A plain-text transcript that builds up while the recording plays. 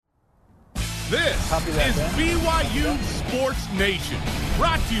This is BYU Sports Nation,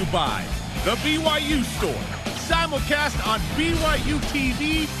 brought to you by the BYU Store, simulcast on BYU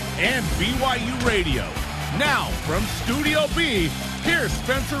TV and BYU Radio. Now, from Studio B, here's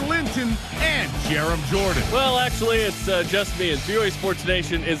Spencer Linton and Jerem Jordan. Well, actually, it's just me. It's BYU Sports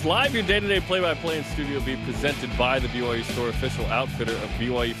Nation is live, your day-to-day play-by-play in Studio B, presented by the BYU Store, official outfitter of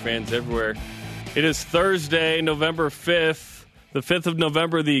BYU fans everywhere. It is Thursday, November 5th, the 5th of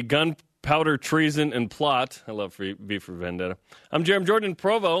November, the Gunpowder Treason and Plot. I love V for Vendetta. I'm Jerem Jordan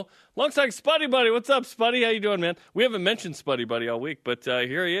Provo, alongside Spuddy Buddy. What's up, Spuddy? How you doing, man? We haven't mentioned Spuddy Buddy all week, but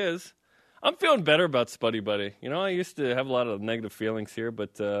here he is. I'm feeling better about Spuddy Buddy. You know, I used to have a lot of negative feelings here,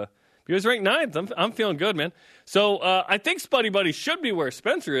 but he was ranked 9th. I'm feeling good, man. So I think Spuddy Buddy should be where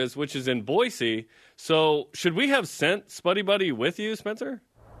Spencer is, which is in Boise. So should we have sent Spuddy Buddy with you, Spencer?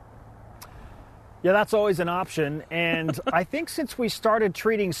 Yeah, that's always an option. And I think since we started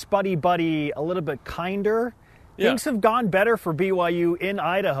treating Spuddy Buddy a little bit kinder, things have gone better for BYU in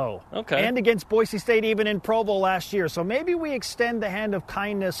Idaho. Okay. And against Boise State, even in Provo last year. So maybe we extend the hand of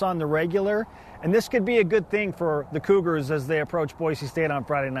kindness on the regular. And this could be a good thing for the Cougars as they approach Boise State on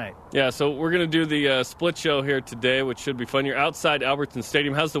Friday night. Yeah, so we're going to do the split show here today, which should be fun. You're outside Albertson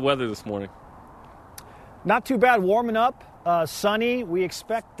Stadium. How's the weather this morning? Not too bad. Warming up, sunny. We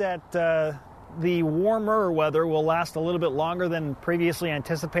expect that the warmer weather will last a little bit longer than previously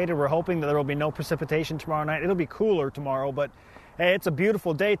anticipated. We're hoping that there will be no precipitation tomorrow night. It'll be cooler tomorrow, but hey, it's a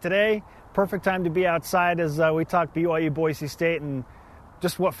beautiful day today. Perfect time to be outside as we talk BYU Boise State and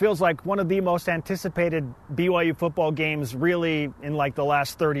just what feels like one of the most anticipated BYU football games really in like the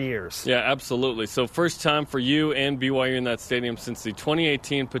last 30 years. Yeah, absolutely. So first time for you and BYU in that stadium since the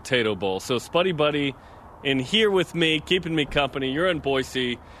 2018 Potato Bowl. So Spuddy Buddy in here with me, keeping me company. You're in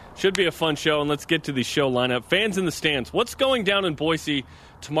Boise. Should be a fun show, and let's get to the show lineup. Fans in the stands, what's going down in Boise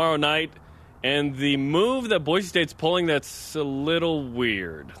tomorrow night? And the move that Boise State's pulling that's a little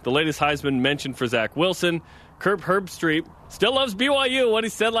weird. The latest Heisman mention for Zach Wilson. Herb Herbstreit still loves BYU, what he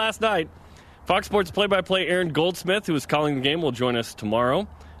said last night. Fox Sports play-by-play Aaron Goldsmith, who is calling the game, will join us tomorrow.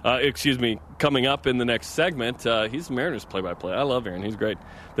 Coming up in the next segment. He's Mariners play-by-play. I love Aaron. He's great.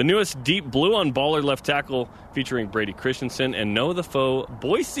 The newest Deep Blue on Baller left tackle featuring Brady Christensen and Know the Foe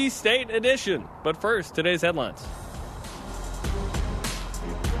Boise State edition. But first, today's headlines.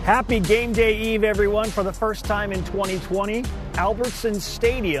 Happy Game Day Eve, everyone. For the first time in 2020, Albertson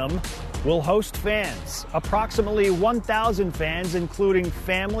Stadium will host fans. Approximately 1,000 fans, including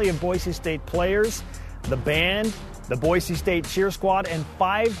family of Boise State players, the band, the Boise State cheer squad, and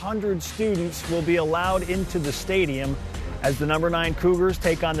 500 students will be allowed into the stadium as the number 9 Cougars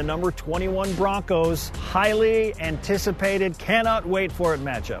take on the number 21 Broncos. Highly anticipated, cannot wait for it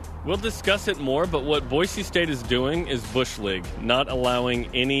matchup. We'll discuss it more, but what Boise State is doing is Bush League, not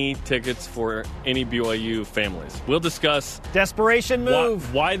allowing any tickets for any BYU families. We'll discuss desperation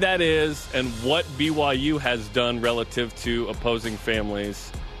move, why that is, and what BYU has done relative to opposing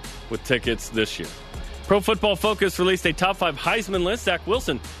families with tickets this year. Pro Football Focus released a top 5 Heisman list. Zach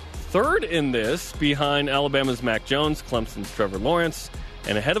Wilson, third in this, behind Alabama's Mac Jones, Clemson's Trevor Lawrence,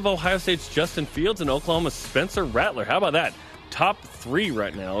 and ahead of Ohio State's Justin Fields and Oklahoma's Spencer Rattler. How about that? Top 3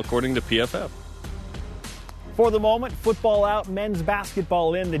 right now, according to PFF. For the moment, football out, men's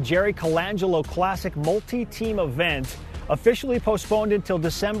basketball in. The Jerry Colangelo Classic multi-team event officially postponed until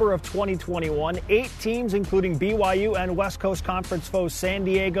December of 2021. 8 teams, including BYU and West Coast Conference foes San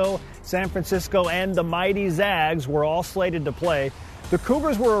Diego, San Francisco, and the mighty Zags, were all slated to play. The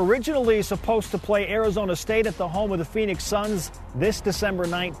Cougars were originally supposed to play Arizona State at the home of the Phoenix Suns this December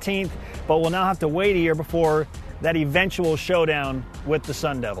 19th, but will now have to wait a year before that eventual showdown with the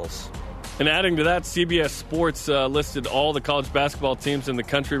Sun Devils. And adding to that, CBS Sports listed all the college basketball teams in the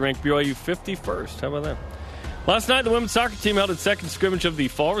country, ranked BYU 51st. How about that? Last night, the women's soccer team held its second scrimmage of the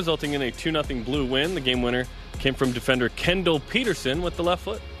fall, resulting in a 2-0 Blue win. The game winner came from defender Kendall Peterson with the left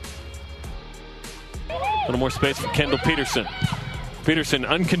foot. A little more space for Kendall Peterson. Peterson,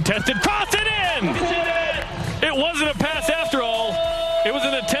 uncontested, cross it in! It wasn't a pass after all. It was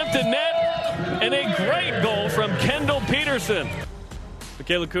an attempted net, and a great goal from Kendall Peterson.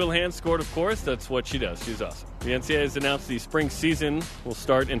 Michaela Coulihan scored, of course. That's what she does. She's awesome. The NCAA has announced the spring season will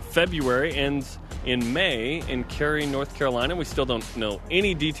start in February, ends in May in Cary, North Carolina. We still don't know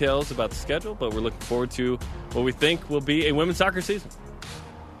any details about the schedule, but we're looking forward to what we think will be a women's soccer season.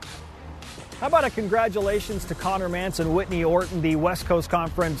 How about a congratulations to Connor Mance and Whitney Orton, the West Coast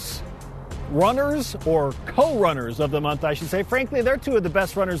Conference runners, or co-runners of the month, I should say. Frankly, they're 2 of the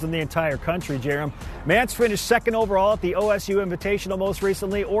best runners in the entire country, Jerem. Mance finished 2nd overall at the OSU Invitational most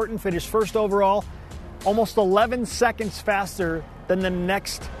recently. Orton finished 1st overall. almost 11 seconds faster than the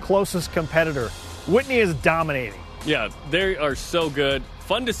next closest competitor. Whitney is dominating. Yeah, they are so good.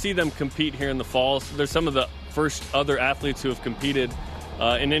 Fun to see them compete here in the fall. They're some of the first other athletes who have competed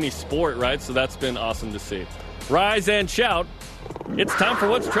in any sport, right? So that's been awesome to see. Rise and shout. It's time for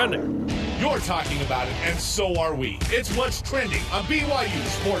What's Trending. You're talking about it, and so are we. It's What's Trending on BYU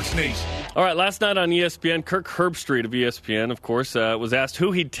Sports Nation. All right, last night on ESPN, Kirk Herbstreit of ESPN, of course, was asked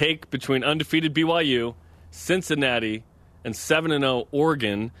who he'd take between undefeated BYU, Cincinnati, and 7-0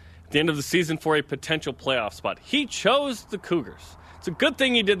 Oregon at the end of the season for a potential playoff spot. He chose the Cougars. It's a good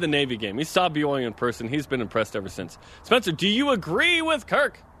thing he did the Navy game. He saw BYU in person. He's been impressed ever since. Spencer, do you agree with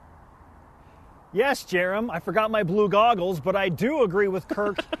Kirk? Yes, Jerem. I forgot my blue goggles, but I do agree with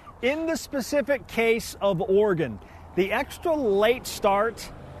Kirk in the specific case of Oregon. The extra late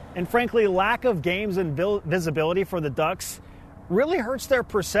start and, frankly, lack of games and visibility for the Ducks really hurts their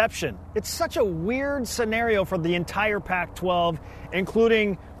perception. It's such a weird scenario for the entire Pac-12,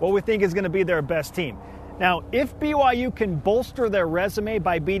 including what we think is going to be their best team. Now, if BYU can bolster their resume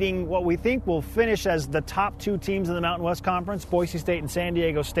by beating what we think will finish as the top two teams in the Mountain West Conference, Boise State and San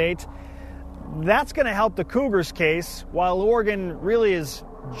Diego State, that's going to help the Cougars' case, while Oregon really is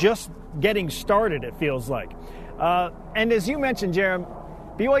just getting started, it feels like. And as you mentioned, Jerem,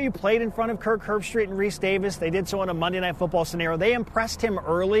 BYU played in front of Kirk Herbstreit and Reese Davis. They did so in a Monday Night Football scenario. They impressed him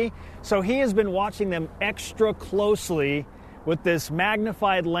early, so he has been watching them extra closely with this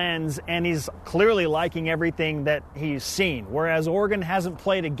magnified lens, and he's clearly liking everything that he's seen, whereas Oregon hasn't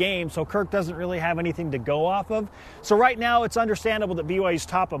played a game, so Kirk doesn't really have anything to go off of. So right now, it's understandable that BYU's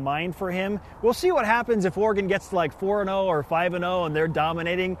top of mind for him. We'll see what happens if Oregon gets to like 4-0 or 5-0 and they're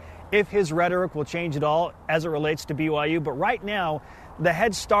dominating, if his rhetoric will change at all as it relates to BYU. But right now, the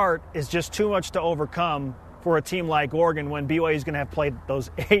head start is just too much to overcome for a team like Oregon when BYU is going to have played those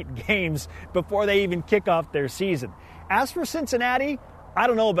 8 games before they even kick off their season. As for Cincinnati, I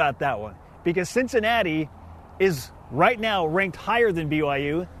don't know about that one, because Cincinnati is right now ranked higher than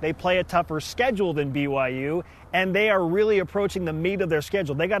BYU. They play a tougher schedule than BYU, and they are really approaching the meat of their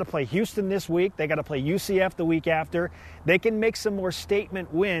schedule. They got to play Houston this week. They got to play UCF the week after. They can make some more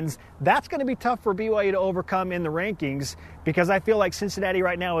statement wins. That's going to be tough for BYU to overcome in the rankings, because I feel like Cincinnati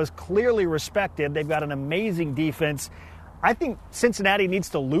right now is clearly respected. They've got an amazing defense. I think Cincinnati needs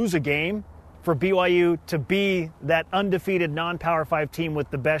to lose a game for BYU to be that undefeated non-Power 5 team with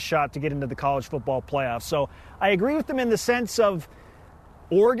the best shot to get into the college football playoffs. So I agree with them in the sense of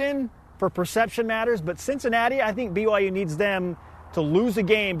Oregon for perception matters, but Cincinnati, I think BYU needs them to lose a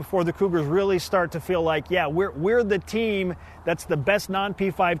game before the Cougars really start to feel like, yeah, we're the team that's the best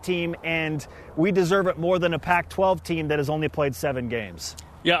non-P5 team, and we deserve it more than a Pac-12 team that has only played 7 games.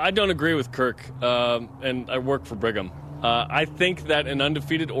 Yeah, I don't agree with Kirk, and I work for Brigham. I think that an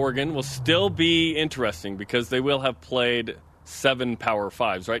undefeated Oregon will still be interesting because they will have played 7 Power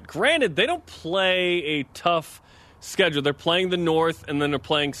 5s, right? Granted, they don't play a tough schedule. They're playing the North, and then they're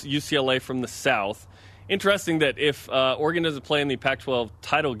playing UCLA from the South. Interesting that if Oregon doesn't play in the Pac-12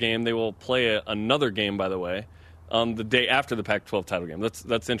 title game, they will play another game, by the way, on the day after the Pac-12 title game.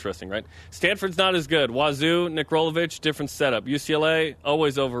 That's interesting, right? Stanford's not as good. Wazoo, Nick Rolovich, different setup. UCLA,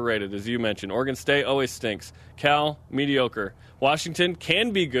 always overrated, as you mentioned. Oregon State always stinks. Cal, mediocre. Washington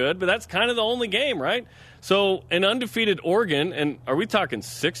can be good, but that's kind of the only game, right? So an undefeated Oregon, and are we talking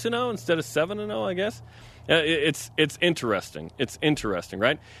 6-0 instead of 7-0, I guess? It's interesting. It's interesting,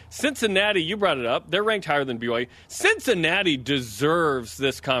 right? Cincinnati, you brought it up. They're ranked higher than BYU. Cincinnati deserves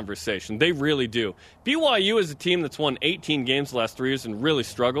this conversation. They really do. BYU is a team that's won 18 games the last 3 years and really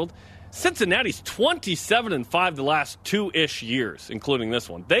struggled. Cincinnati's 27-5 the last 2-ish years, including this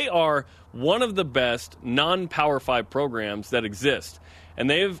one. They are one of the best non-Power 5 programs that exist, and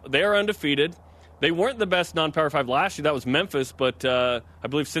they are undefeated. They weren't the best non-Power 5 last year. That was Memphis, but I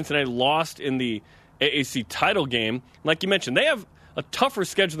believe Cincinnati lost in the AAC title game. Like you mentioned, they have a tougher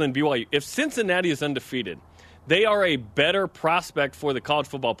schedule than BYU. If Cincinnati is undefeated, they are a better prospect for the college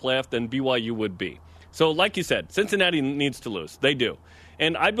football playoff than BYU would be. So like you said, Cincinnati needs to lose. They do.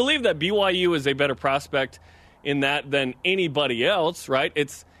 And I believe that BYU is a better prospect in that than anybody else, right?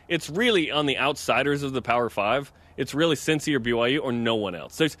 It's really on the outsiders of the Power 5. It's really Cincy or BYU or no one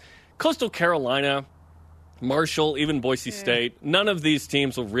else. There's Coastal Carolina, Marshall, even Boise State. None of these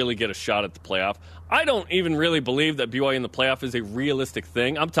teams will really get a shot at the playoff. I don't even really believe that BYU in the playoff is a realistic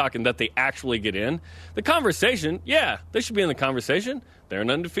thing. I'm talking that they actually get in. The conversation, yeah, they should be in the conversation. They're an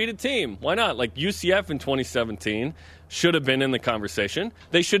undefeated team. Why not? Like UCF in 2017 should have been in the conversation.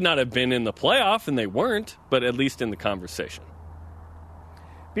 They should not have been in the playoff, and they weren't, but at least in the conversation.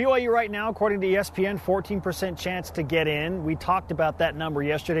 BYU right now, according to ESPN, 14% chance to get in. We talked about that number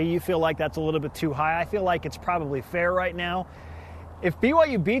yesterday. You feel like that's a little bit too high. I feel like it's probably fair right now. If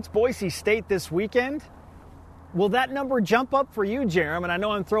BYU beats Boise State this weekend, will that number jump up for you, Jerem? And I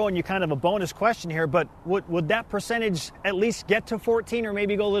know I'm throwing you kind of a bonus question here, but would that percentage at least get to 14 or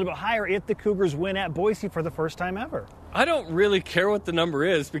maybe go a little bit higher if the Cougars win at Boise for the first time ever? I don't really care what the number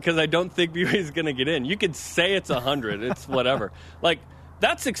is because I don't think BYU is going to get in. You could say it's 100. It's whatever. Like,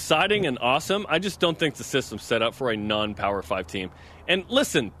 that's exciting and awesome. I just don't think the system's set up for a non-Power 5 team. And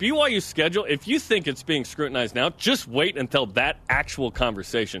listen, BYU's schedule, if you think it's being scrutinized now, just wait until that actual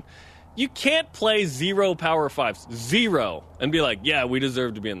conversation. You can't play 0 Power 5s, 0, and be like, yeah, we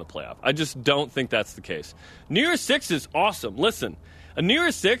deserve to be in the playoff. I just don't think that's the case. New Year's 6 is awesome. Listen, a New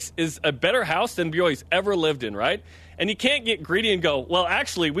Year's 6 is a better house than BYU's ever lived in, right? And you can't get greedy and go, well,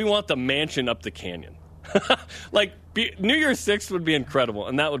 actually, we want the mansion up the canyon. Like, New Year's 6 would be incredible,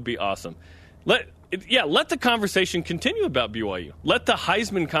 and that would be awesome. Let the conversation continue about BYU. Let the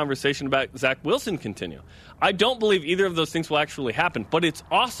Heisman conversation about Zach Wilson continue. I don't believe either of those things will actually happen, but it's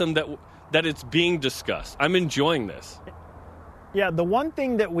awesome that it's being discussed. I'm enjoying this. Yeah, the one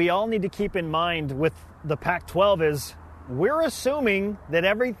thing that we all need to keep in mind with the Pac-12 is we're assuming that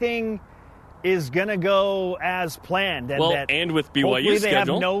everything is going to go as planned. And with BYU's they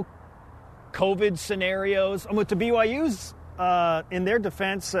schedule. Have no COVID scenarios. And with the BYU's, in their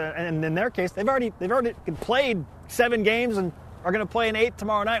defense, and in their case, they've already played 7 games and are going to play an 8th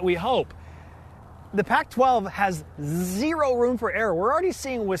tomorrow night, we hope. The Pac-12 has 0 room for error. We're already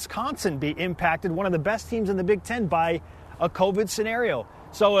seeing Wisconsin be impacted, one of the best teams in the Big Ten, by a COVID scenario.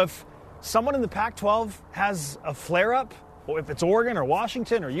 So if someone in the Pac-12 has a flare-up, or if it's Oregon or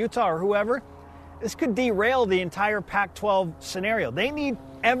Washington or Utah or whoever, this could derail the entire Pac-12 scenario. They need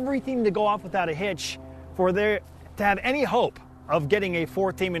everything to go off without a hitch to have any hope of getting a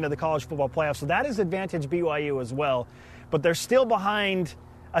 4th team into the college football playoff. So that is advantage BYU as well. But they're still behind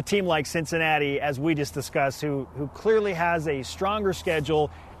a team like Cincinnati, as we just discussed, who clearly has a stronger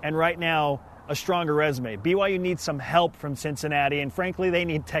schedule and right now a stronger resume. BYU needs some help from Cincinnati, and frankly, they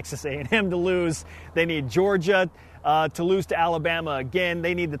need Texas A&M to lose. They need Georgia to lose to Alabama again.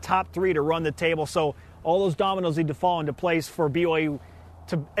 They need the top 3 to run the table. So all those dominoes need to fall into place for BYU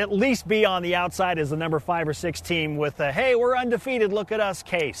to at least be on the outside as the number 5 or 6 team with a, hey, we're undefeated, look at us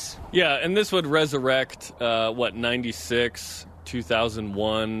case. Yeah, and this would resurrect, 96,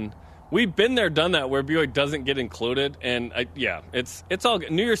 2001. We've been there, done that, where BYU doesn't get included. And, it's all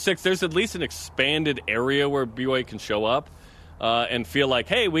good. New Year's 6, there's at least an expanded area where BYU can show up and feel like,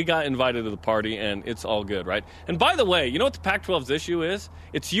 hey, we got invited to the party, and it's all good, right? And by the way, you know what the Pac-12's issue is?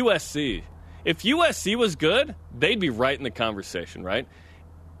 It's USC. If USC was good, they'd be right in the conversation, right?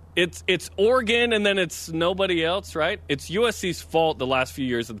 It's Oregon and then it's nobody else, right? It's USC's fault the last few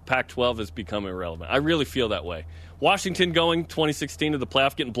years that the Pac-12 has become irrelevant. I really feel that way. Washington going 2016 to the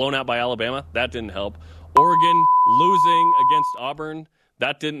playoff, getting blown out by Alabama, that didn't help. Oregon losing against Auburn,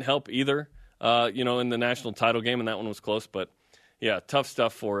 that didn't help either, in the national title game, and that one was close. But, yeah, tough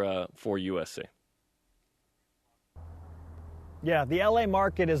stuff for USC. Yeah, the LA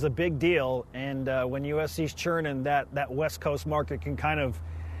market is a big deal, and when USC's churning, that West Coast market can kind of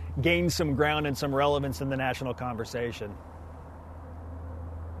gain some ground and some relevance in the national conversation.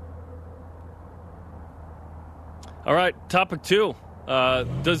 All right, topic 2.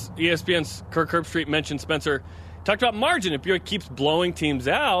 Does ESPN's Kirk Herbstreit mention Spencer talked about margin? If BYU keeps blowing teams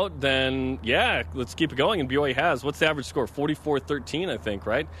out, then, yeah, let's keep it going, and BYU has. What's the average score? 44-13, I think,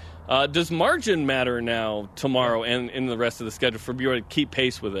 right? Does margin matter now tomorrow and in the rest of the schedule for BYU to keep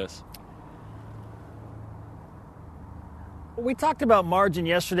pace with this? We talked about margin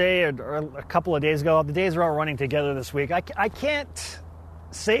yesterday or a couple of days ago. The days are all running together this week. I can't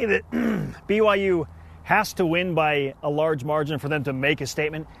say that BYU has to win by a large margin for them to make a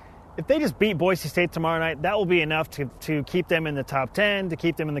statement. If they just beat Boise State tomorrow night, that will be enough to keep them in the top 10, to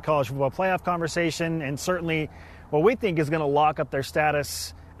keep them in the college football playoff conversation, and certainly what we think is going to lock up their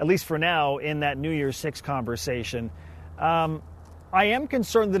status, at least for now, in that New Year's 6 conversation. I am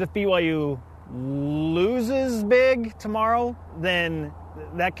concerned that if BYU loses big tomorrow, then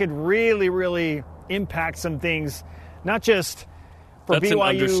that could really, really impact some things, not just for That's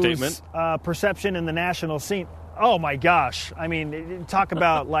BYU's perception in the national scene. Oh, my gosh. I mean, talk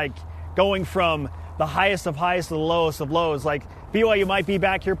about, like, going from the highest of highs to the lowest of lows. Like, BYU might be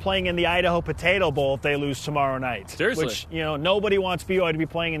back here playing in the Idaho Potato Bowl if they lose tomorrow night. Seriously. Which, nobody wants BYU to be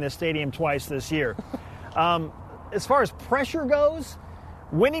playing in this stadium twice this year. As far as pressure goes,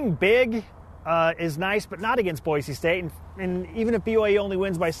 winning big is nice, but not against Boise State. And even if BYU only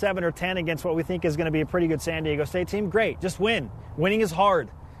wins by 7 or 10 against what we think is going to be a pretty good San Diego State team, great. Just win. Winning is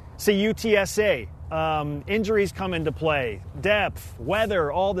hard. see UTSA. Injuries come into play, depth,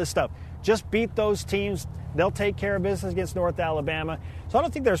 weather, all this stuff. Just beat those teams. They'll take care of business against North Alabama. So I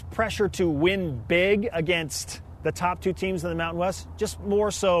don't think there's pressure to win big against the top two teams in the Mountain West, just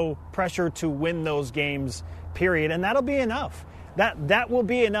more so pressure to win those games, period. And that'll be enough. That will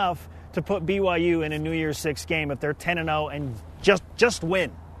be enough to put BYU in a New Year's Six game if they're 10-0 and just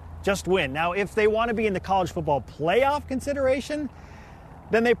win. Just win. Now, if they want to be in the college football playoff consideration,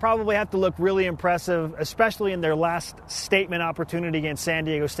 then they probably have to look really impressive, especially in their last statement opportunity against San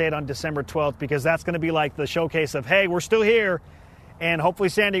Diego State on December 12th, because that's going to be like the showcase of, hey, we're still here, and hopefully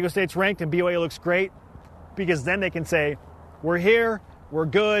San Diego State's ranked and BYU looks great, because then they can say, we're here, we're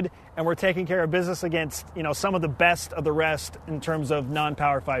good, and we're taking care of business against, some of the best of the rest in terms of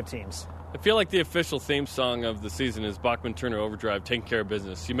non-Power 5 teams. I feel like the official theme song of the season is Bachman-Turner Overdrive, taking care of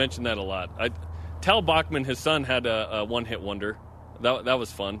business. You mentioned that a lot. Tal Bachman, his son, had a one-hit wonder. That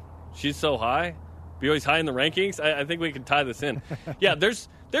was fun. She's so high. BYU's high in the rankings. I think we can tie this in. Yeah, there's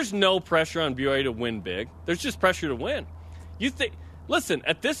no pressure on BYU to win big. There's just pressure to win. Listen,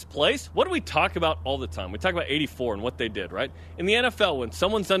 at this place, what do we talk about all the time? We talk about 84 and what they did, right? In the NFL, when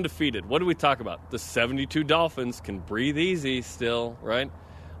someone's undefeated, what do we talk about? The 72 Dolphins can breathe easy still, right?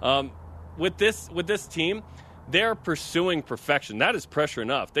 With this team, they're pursuing perfection. That is pressure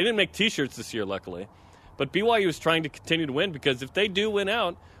enough. They didn't make T-shirts this year, luckily. But BYU is trying to continue to win, because if they do win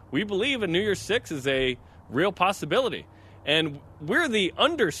out, we believe a New Year's Six is a real possibility. And we're the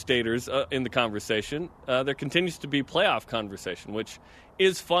understaters in the conversation. There continues to be playoff conversation, which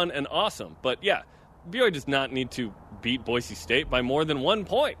is fun and awesome. But, yeah, BYU does not need to beat Boise State by more than 1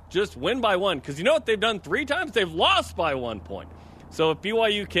 point. Just win by one. Because you know what they've done 3 times? They've lost by 1 point. So if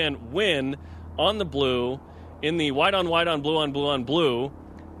BYU can win on the blue, in the white on white on blue on blue on blue,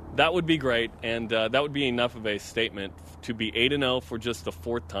 that would be great, and that would be enough of a statement to be 8-0 for just the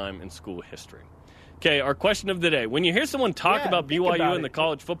 4th time in school history. Okay, our question of the day. When you hear someone talk about BYU in the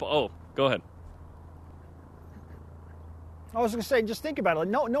college football... Oh, go ahead. I was going to say, just think about it.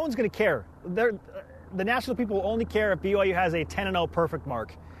 No one's going to care. The national people will only care if BYU has a 10-0 perfect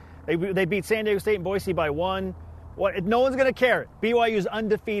mark. They beat San Diego State and Boise by 1. No one's going to care. BYU is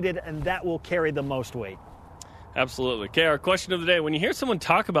undefeated, and that will carry the most weight. Absolutely. Okay, our question of the day. When you hear someone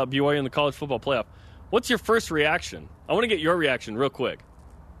talk about BYU in the college football playoff, what's your first reaction? I want to get your reaction real quick.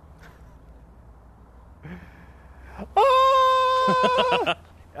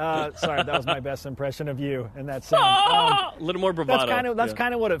 Sorry, that was my best impression of you in that sound. A little more bravado. That's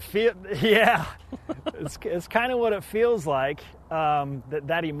kind of what it feels. Yeah, it's kind of what it feels like.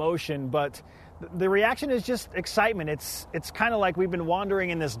 That emotion, but the reaction is just excitement. It's kind of like we've been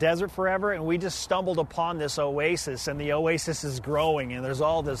wandering in this desert forever, and we just stumbled upon this oasis, and the oasis is growing, and there's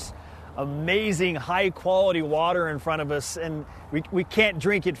all this amazing high-quality water in front of us, and we can't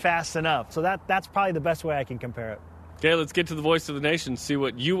drink it fast enough. So that's probably the best way I can compare it. Okay, let's get to the voice of the nation, see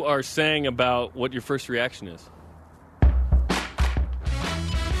what you are saying about what your first reaction is.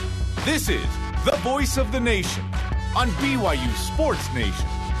 This is the voice of the nation on BYU Sports Nation.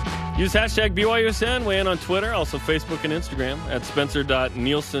 Use hashtag BYUSN, weigh in on Twitter, also Facebook and Instagram at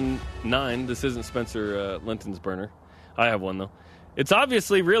Spencer.Nielsen9. This isn't Spencer Linton's burner. I have one, though. It's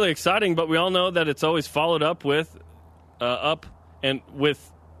obviously really exciting, but we all know that it's always followed up with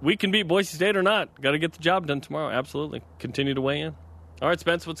we can beat Boise State or not. Got to get the job done tomorrow. Absolutely. Continue to weigh in. All right,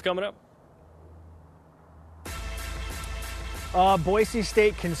 Spence, what's coming up? Boise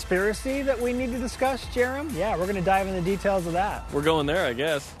State conspiracy that we need to discuss, Jerem? Yeah, we're going to dive into the details of that. We're going there, I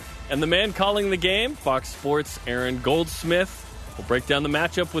guess. And the man calling the game, Fox Sports' Aaron Goldsmith. We'll break down the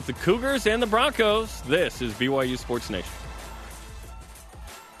matchup with the Cougars and the Broncos. This is BYU Sports Nation.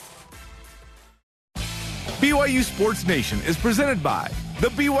 BYU Sports Nation is presented by The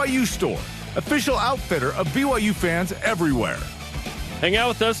BYU Store, official outfitter of BYU fans everywhere. Hang out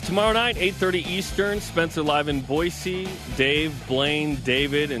with us tomorrow night, 8:30 Eastern. Spencer live in Boise. Dave, Blaine,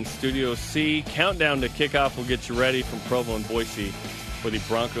 David in Studio C. Countdown to kickoff will get you ready from Provo and Boise for the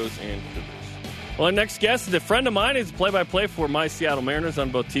Broncos and Cougars. Well, our next guest is a friend of mine. He's play-by-play for my Seattle Mariners on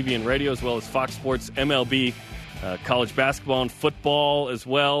both TV and radio, as well as Fox Sports MLB, college basketball and football as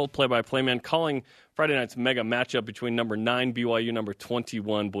well. Play-by-play man calling Friday night's mega matchup between number 9 BYU, number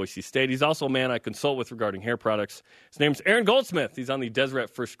 21 Boise State. He's also a man I consult with regarding hair products. His name's Aaron Goldsmith. He's on the Deseret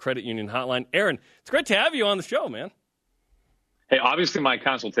First Credit Union hotline. Aaron, it's great to have you on the show, man. Hey, obviously my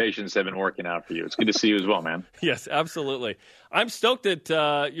consultations have been working out for you. It's good to see you as well, man. Yes, absolutely. I'm stoked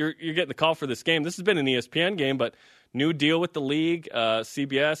that you're getting the call for this game. This has been an ESPN game, but new deal with the league,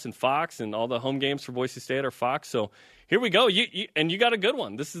 CBS and Fox, and all the home games for Boise State are Fox. So here we go. You got a good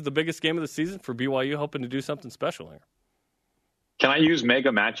one. This is the biggest game of the season for BYU, hoping to do something special here. Can I use mega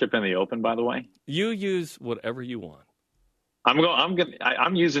matchup in the Open, by the way? You use whatever you want.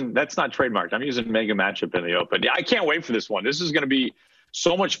 I'm using, that's not trademarked. I'm using mega matchup in the Open. I can't wait for this one. This is going to be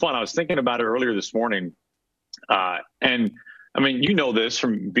so much fun. I was thinking about it earlier this morning. And I mean, you know this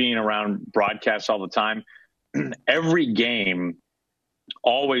from being around broadcasts all the time. Every game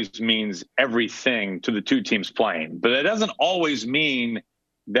always means everything to the two teams playing, but it doesn't always mean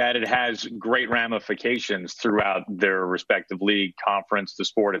that it has great ramifications throughout their respective league, conference, the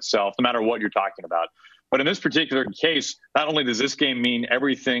sport itself, no matter what you're talking about. But in this particular case, not only does this game mean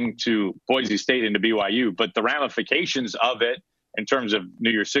everything to Boise State and to BYU, but the ramifications of it in terms of New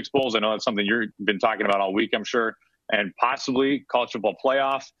Year's Six Bowls, I know that's something you've been talking about all week, I'm sure, and possibly college football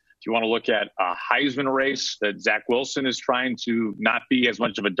playoff. If you want to look at a Heisman race that Zach Wilson is trying to not be as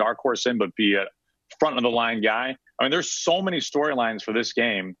much of a dark horse in, but be a front of the line guy. I mean, there's so many storylines for this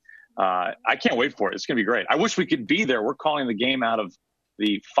game. I can't wait for it. It's going to be great. I wish we could be there. We're calling the game out of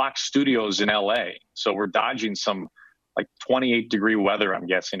the Fox studios in LA. So we're dodging some like 28-degree weather, I'm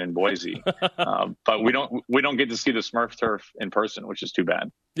guessing, in Boise. But we don't get to see the Smurf turf in person, which is too bad.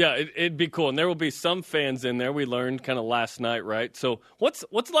 Yeah, it'd be cool. And there will be some fans in there. We learned kind of last night, right? So what's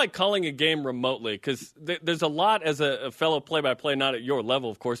like calling a game remotely? Because there's a lot as a fellow play-by-play, not at your level,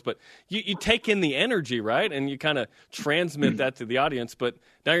 of course, but you take in the energy, right? And you kind of transmit that to the audience. But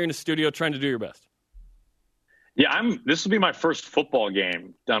now you're in a studio trying to do your best. Yeah, this will be my first football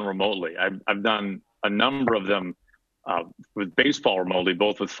game done remotely. I've done a number of them with baseball remotely,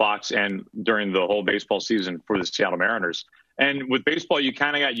 both with Fox and during the whole baseball season for the Seattle Mariners. And with baseball, you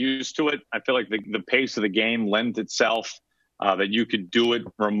kind of got used to it. I feel like the pace of the game lends itself that you could do it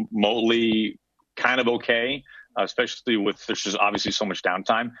remotely kind of okay, especially with there's just obviously so much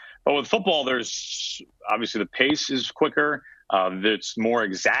downtime. But with football, there's obviously the pace is quicker. It's more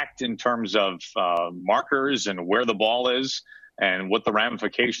exact in terms of markers and where the ball is and what the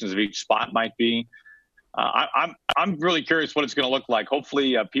ramifications of each spot might be. I'm really curious what it's going to look like.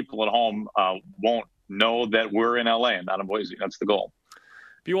 Hopefully, people at home won't know that we're in LA and not in Boise. That's the goal.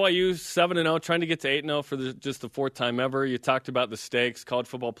 BYU 7-0, trying to get to 8-0 for just the fourth time ever. You talked about the stakes, college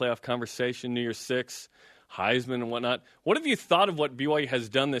football playoff conversation, New Year's Six, Heisman and whatnot. What have you thought of what BYU has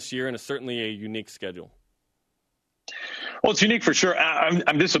done this year, and it's certainly a unique schedule? Well, it's unique for sure.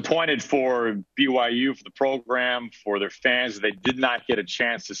 I'm disappointed for BYU, for the program, for their fans. They did not get a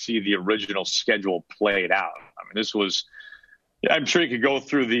chance to see the original schedule played out. I mean, I'm sure you could go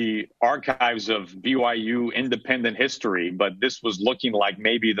through the archives of BYU independent history, but this was looking like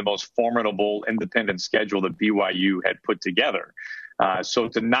maybe the most formidable independent schedule that BYU had put together. So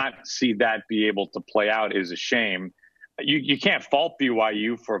to not see that be able to play out is a shame. You can't fault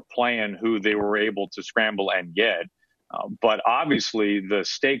BYU for playing who they were able to scramble and get. But obviously the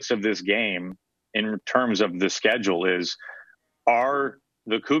stakes of this game in terms of the schedule are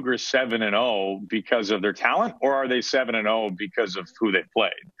the Cougars 7-0 because of their talent, or are they 7-0 because of who they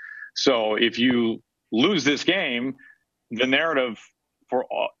played? So if you lose this game, the narrative for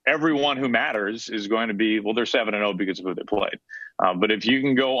everyone who matters is going to be, well, they're 7-0 because of who they played. But if you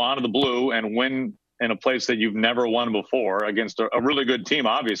can go onto the blue and win in a place that you've never won before against a really good team,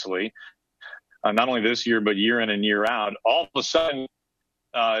 obviously, not only this year, but year in and year out, all of a sudden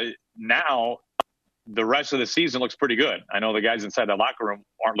now the rest of the season looks pretty good. I know the guys inside the locker room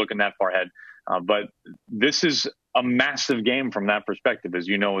aren't looking that far ahead, but this is a massive game from that perspective, as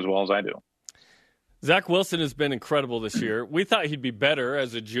you know as well as I do. Zach Wilson has been incredible this year. We thought he'd be better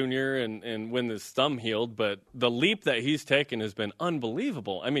as a junior and when his thumb healed, but the leap that he's taken has been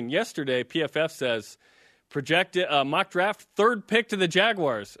unbelievable. I mean, yesterday PFF says projected mock draft, 3rd pick to the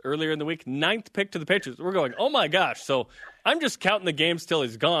Jaguars. Earlier in the week, 9th pick to the Patriots. We're going, oh my gosh. So I'm just counting the games till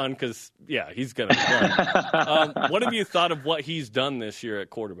he's gone because, yeah, he's going to be gone. What have you thought of what he's done this year at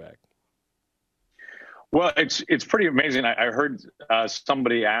quarterback? Well, it's pretty amazing. I heard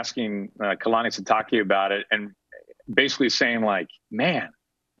somebody asking Kalani Sitake about it and basically saying like, man,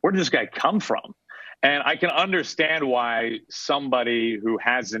 where did this guy come from? And I can understand why somebody who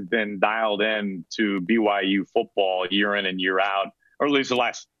hasn't been dialed in to BYU football year in and year out, or at least the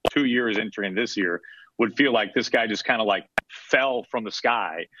last 2 years entering this year, would feel like this guy just kind of like fell from the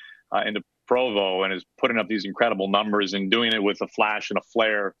sky into Provo and is putting up these incredible numbers and doing it with a flash and a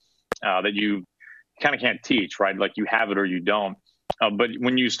flair that you kind of can't teach, right? Like you have it or you don't. But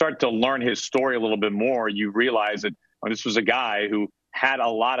when you start to learn his story a little bit more, you realize that this was a guy who had a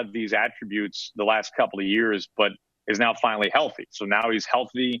lot of these attributes the last couple of years, but is now finally healthy. So now he's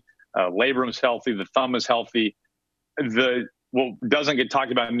healthy. Labrum's healthy. The thumb is healthy. What doesn't get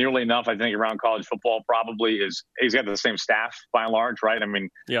talked about nearly enough, I think, around college football probably is he's got the same staff by and large, right? I mean,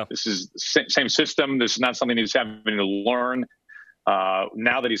 This is the same system. This is not something he's having to learn.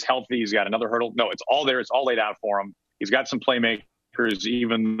 Now that he's healthy, he's got another hurdle. No, it's all there. It's all laid out for him. He's got some playmakers,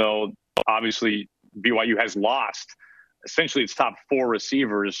 even though obviously BYU has lost essentially its top 4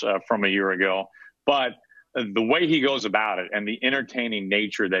 receivers from a year ago. But the way he goes about it and the entertaining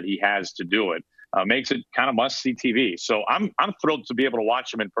nature that he has to do it makes it kind of must-see TV. So I'm thrilled to be able to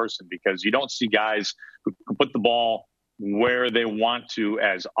watch him in person, because you don't see guys who can put the ball where they want to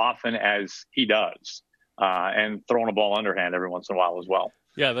as often as he does, and throwing a ball underhand every once in a while as well.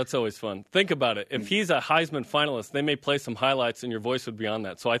 Yeah, that's always fun. Think about it. If he's a Heisman finalist, they may play some highlights and your voice would be on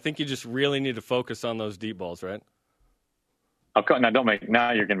that. So I think you just really need to focus on those deep balls, right? Okay,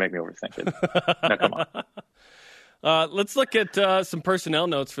 now you're going to make me overthink it. Now, come on. Let's look at some personnel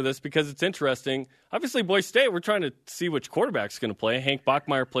notes for this, because it's interesting. Obviously, Boise State, we're trying to see which quarterback's going to play. Hank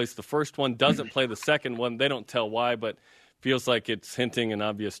Bachmeier plays the first one, doesn't play the second one. They don't tell why, but feels like it's hinting an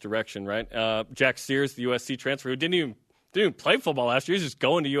obvious direction, right? Jack Sears, the USC transfer, who didn't even play football last year. He's just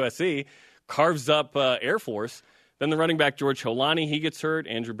going to USC, carves up Air Force. Then the running back, George Holani, he gets hurt.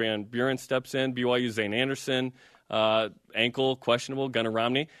 Andrew Van Buren steps in. BYU, Zane Anderson. Ankle questionable, Gunnar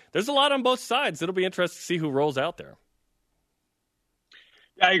Romney. There's a lot on both sides. It'll be interesting to see who rolls out there.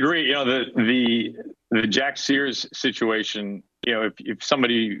 I agree. You know, the Jack Sears situation, you know, if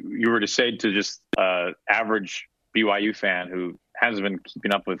somebody you were to say to just average BYU fan who hasn't been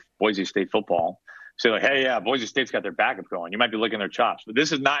keeping up with Boise State football, say like, hey, yeah, Boise State's got their backup going. You might be licking their chops, but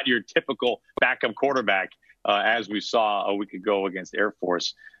this is not your typical backup quarterback, as we saw a week ago against Air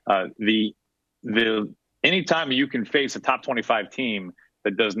Force. Anytime you can face a top 25 team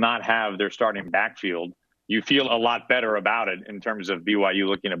that does not have their starting backfield, you feel a lot better about it in terms of BYU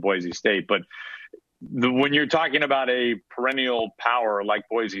looking at Boise State. But when you're talking about a perennial power like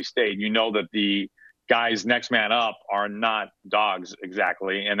Boise State, you know that the guys next man up are not dogs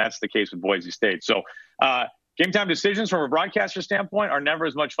exactly, and that's the case with Boise State. So game time decisions from a broadcaster standpoint are never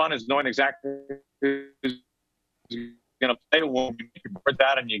as much fun as knowing exactly who's going to play when you report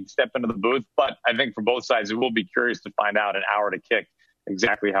that and you step into the booth. But I think for both sides, it will be curious to find out an hour to kick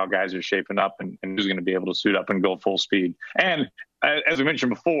exactly how guys are shaping up and who's going to be able to suit up and go full speed. And as we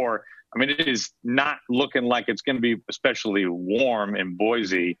mentioned before, I mean, it is not looking like it's going to be especially warm in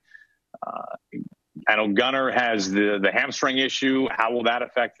Boise. I know Gunnar has the hamstring issue. How will that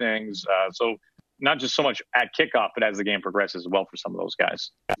affect things? So not just so much at kickoff, but as the game progresses as well for some of those guys.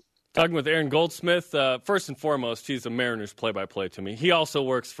 Talking with Aaron Goldsmith, first and foremost, he's a Mariners play-by-play to me. He also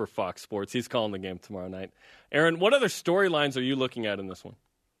works for Fox Sports. He's calling the game tomorrow night. Aaron, what other storylines are you looking at in this one?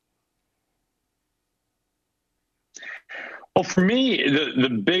 Well, for me, the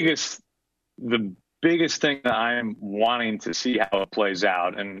biggest thing that I'm wanting to see how it plays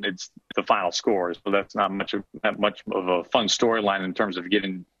out, and it's the final score, so that's not much of a fun storyline in terms of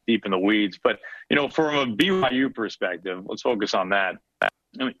getting deep in the weeds. But, you know, from a BYU perspective, let's focus on that.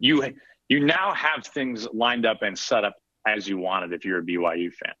 I mean, you now have things lined up and set up as you wanted if you're a BYU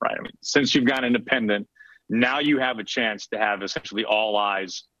fan, right? I mean, since you've gone independent, now you have a chance to have essentially all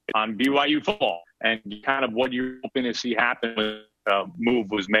eyes on BYU football and kind of what you're hoping to see happen when the move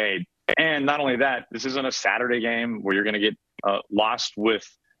was made. And not only that, this isn't a Saturday game where you're going to get lost with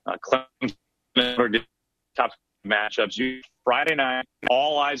Clemson or top matchups. Friday night,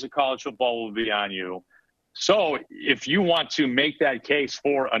 all eyes of college football will be on you. So if you want to make that case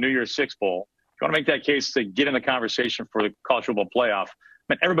for a New Year's Six Bowl, if you want to make that case to get in the conversation for the college football playoff,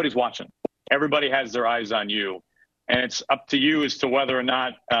 man, everybody's watching. Everybody has their eyes on you. And it's up to you as to whether or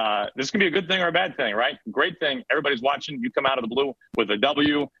not this can be a good thing or a bad thing, right? Great thing. Everybody's watching. You come out of the blue with a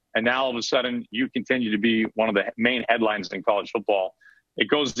W, and now all of a sudden you continue to be one of the main headlines in college football. It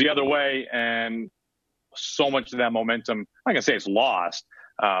goes the other way, and so much of that momentum, I'm not going to say it's lost,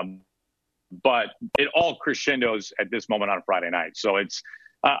 but it all crescendos at this moment on Friday night. So it's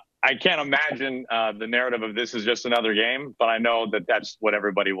I can't imagine the narrative of this is just another game, but I know that that's what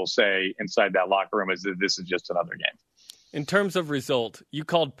everybody will say inside that locker room is that this is just another game. In terms of result, you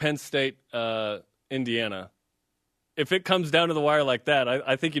called Penn State, Indiana. If it comes down to the wire like that,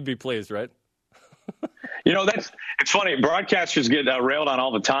 I think you'd be pleased, right? You know, it's funny. Broadcasters get railed on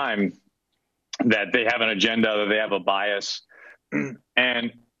all the time that they have an agenda, that they have a bias.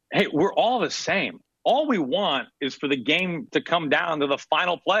 And, hey, we're all the same. All we want is for the game to come down to the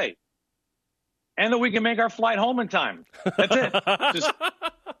final play and that we can make our flight home in time. That's it. Just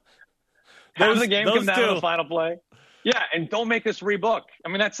have the game come down to the final play. Yeah, and don't make us rebook. I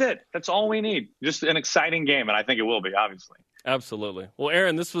mean, that's it. That's all we need. Just an exciting game, and I think it will be, obviously. Absolutely. Well,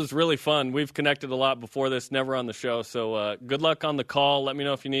 Aaron, this was really fun. We've connected a lot before this, never on the show. So good luck on the call. Let me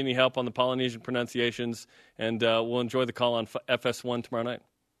know if you need any help on the Polynesian pronunciations, and we'll enjoy the call on FS1 tomorrow night.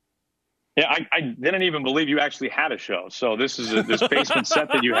 Yeah, I didn't even believe you actually had a show. So this basement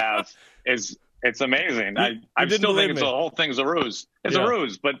set that you have it's amazing. I still think the whole thing's a ruse. It's a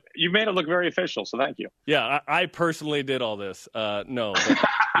ruse, but you made it look very official. So thank you. Yeah, I personally did all this. No, but,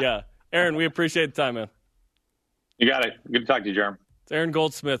 yeah, Aaron, we appreciate the time, man. You got it. Good to talk to you, Jeremy. It's Aaron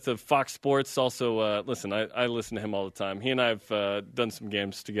Goldsmith of Fox Sports. Also, listen, I listen to him all the time. He and I have done some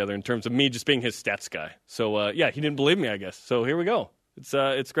games together in terms of me just being his stats guy. So yeah, he didn't believe me, I guess. So here we go.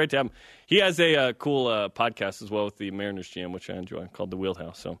 It's great to have him. He has a cool podcast as well with the Mariners GM, which I enjoy, called The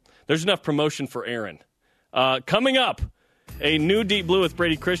Wheelhouse. So there's enough promotion for Aaron. Coming up, a new Deep Blue with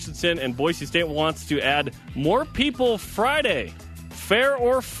Brady Christensen, and Boise State wants to add more people Friday. Fair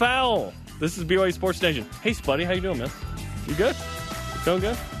or foul? This is BYU Sports Nation. Hey, Spuddy, how you doing, man? You good? You feeling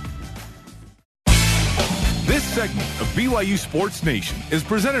good? This segment of BYU Sports Nation is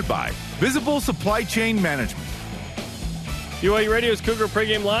presented by Visible Supply Chain Management. BYU Radio's Cougar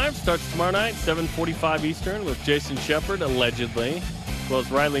Pregame Live starts tomorrow night, 7:45 Eastern, with Jason Shepard, allegedly, as well as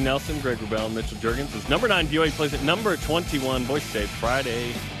Riley Nelson, Greg Wrubell, and Mitchell Juergens. As number 9, BYU plays at number 21, Boise State, Friday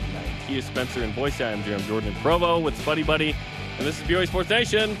night. He is Spencer in Boise. I am Jeremy Jordan in Provo with Spuddy Buddy, and this is BYU Sports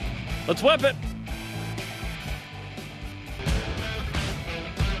Nation. Let's whip it!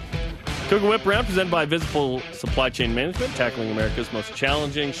 Cougar Whip Round presented by Visible Supply Chain Management, tackling America's most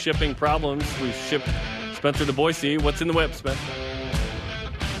challenging shipping problems. We've shipped Spencer to Boise. What's in the whip, Spencer?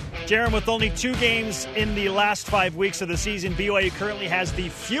 Jaron, with only 2 games in the last 5 weeks of the season, BYU currently has the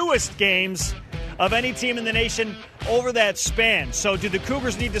fewest games of any team in the nation over that span. So do the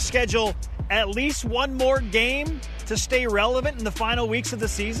Cougars need to schedule at least one more game to stay relevant in the final weeks of the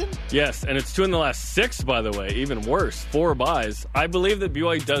season? Yes, and it's 2 in the last 6, by the way. Even worse, 4 buys. I believe that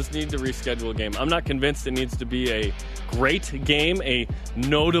BYU does need to reschedule a game. I'm not convinced it needs to be a great game, a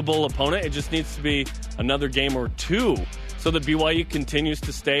notable opponent. It just needs to be another game or 2 so that BYU continues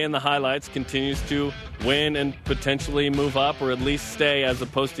to stay in the highlights, continues to win and potentially move up, or at least stay as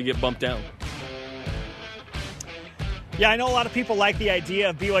opposed to get bumped down. Yeah, I know a lot of people like the idea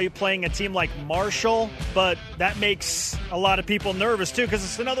of BYU playing a team like Marshall, but that makes a lot of people nervous too because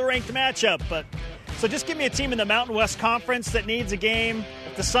it's another ranked matchup. So just give me a team in the Mountain West Conference that needs a game.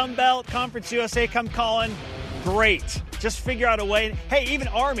 If the Sun Belt, Conference USA come calling, great. Just figure out a way. Hey, even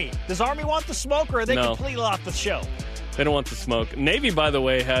Army. Does Army want the smoke, or are they completely off the show? They don't want the smoke. Navy, by the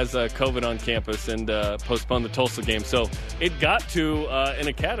way, has COVID on campus and postponed the Tulsa game. So it got to an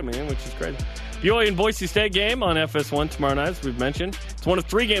academy, which is crazy. BYU and Boise State game on FS1 tomorrow night, as we've mentioned. It's one of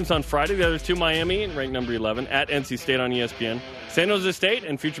 3 games on Friday. The other 2, Miami, ranked number 11, at NC State on ESPN. San Jose State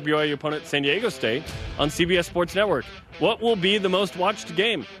and future BYU opponent San Diego State on CBS Sports Network. What will be the most watched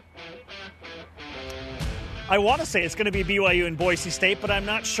game? I want to say it's going to be BYU and Boise State, but I'm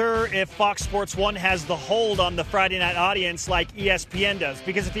not sure if Fox Sports 1 has the hold on the Friday night audience like ESPN does.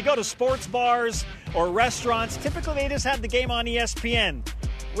 Because if you go to sports bars or restaurants, typically they just have the game on ESPN.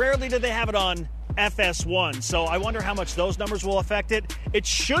 Rarely do they have it on FS1. So I wonder how much those numbers will affect it. It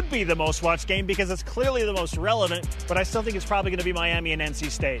should be the most watched game because it's clearly the most relevant, but I still think it's probably going to be Miami and NC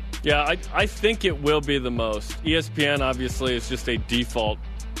State. Yeah, I think it will be the most. ESPN obviously is just a default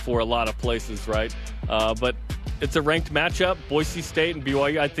for a lot of places, right? But it's a ranked matchup, Boise State and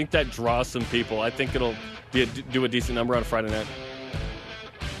BYU. I think that draws some people. I think it'll do a decent number on a Friday night.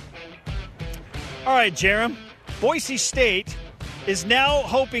 All right, Jerem. Boise State is now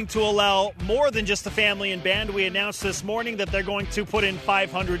hoping to allow more than just the family and band. We announced this morning that they're going to put in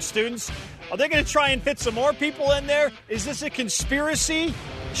 500 students. Are they going to try and fit some more people in there? Is this a conspiracy?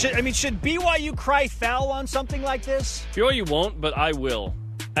 Should BYU cry foul on something like this? BYU won't, but I will.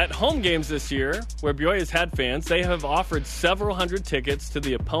 At home games this year, where BYU has had fans, they have offered several hundred tickets to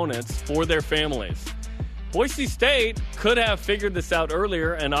the opponents for their families. Boise State could have figured this out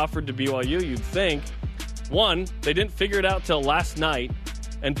earlier and offered to BYU, you'd think. 1, they didn't figure it out till last night.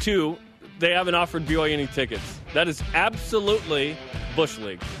 And 2, they haven't offered BYU any tickets. That is absolutely Bush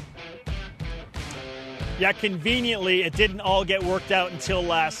League. Yeah, conveniently, it didn't all get worked out until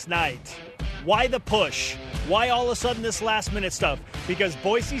last night. Why the push? Why all of a sudden this last-minute stuff? Because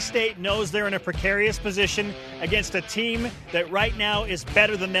Boise State knows they're in a precarious position against a team that right now is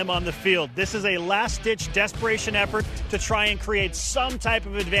better than them on the field. This is a last-ditch desperation effort to try and create some type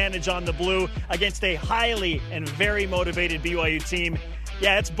of advantage on the blue against a highly and very motivated BYU team.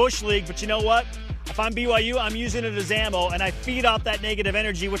 Yeah, it's Bush League, but you know what? If I'm BYU, I'm using it as ammo, and I feed off that negative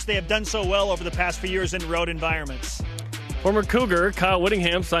energy, which they have done so well over the past few years in road environments. Former Cougar Kyle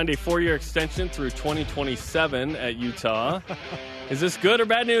Whittingham signed a 4-year extension through 2027 at Utah. Is this good or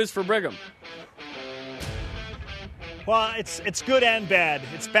bad news for Brigham? Well, it's good and bad.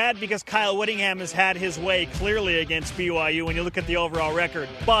 It's bad because Kyle Whittingham has had his way clearly against BYU when you look at the overall record.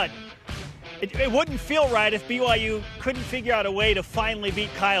 But It wouldn't feel right if BYU couldn't figure out a way to finally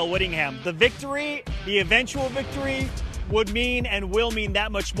beat Kyle Whittingham. The victory, the eventual victory, would mean and will mean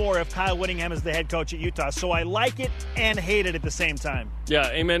that much more if Kyle Whittingham is the head coach at Utah. So I like it and hate it at the same time. Yeah,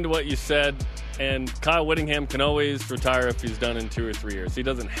 amen to what you said. And Kyle Whittingham can always retire if he's done in 2 or 3 years. He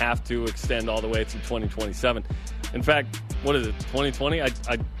doesn't have to extend all the way through 2027. In fact, what is it, 2020? I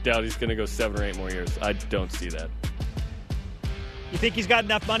doubt he's going to go 7 or 8 more years. I don't see that. You think he's got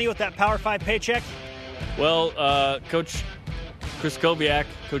enough money with that Power 5 paycheck? Well, Coach Chris Kobiak,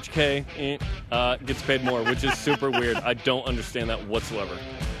 Coach K, gets paid more, which is super weird. I don't understand that whatsoever.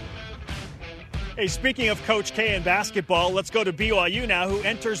 Hey, speaking of Coach K in basketball, let's go to BYU now, who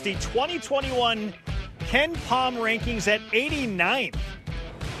enters the 2021 Ken Pom rankings at 89th.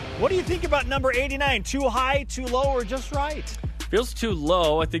 What do you think about number 89? Too high, too low, or just right? Feels too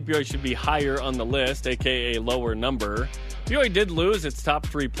low. I think BYU should be higher on the list, a.k.a. lower number. BYU did lose its top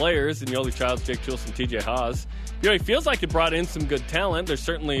 3 players in Yoli Childs, Jake Jules, and TJ Haas. BYU feels like it brought in some good talent. There's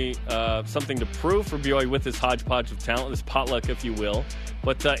certainly something to prove for BYU with this hodgepodge of talent, this potluck, if you will.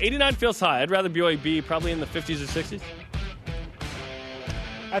 But 89 feels high. I'd rather BYU be probably in the 50s or 60s.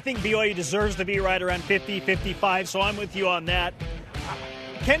 I think BYU deserves to be right around 50, 55, so I'm with you on that.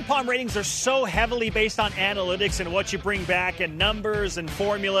 Ken Pom ratings are so heavily based on analytics and what you bring back and numbers and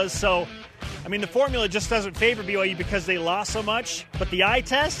formulas. So, I mean, the formula just doesn't favor BYU because they lost so much. But the eye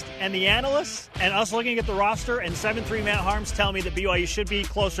test and the analysts and us looking at the roster and 7-3 Matt Harms tell me that BYU should be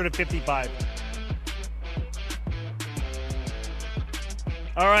closer to 55.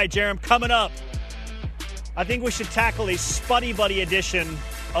 All right, Jerem, coming up, I think we should tackle a Spuddy Buddy edition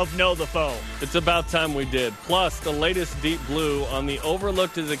of Know the Foe. It's about time we did. Plus, the latest Deep Blue on the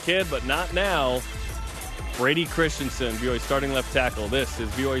overlooked as a kid, but not now, Brady Christensen, BYU starting left tackle. This is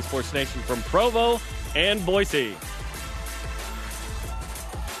BYU Sports Nation from Provo and Boise.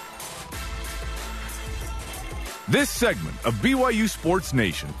 This segment of BYU Sports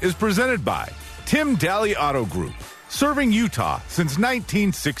Nation is presented by Tim Daly Auto Group, serving Utah since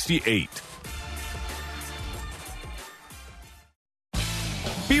 1968.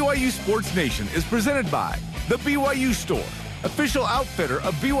 BYU Sports Nation is presented by The BYU Store, official outfitter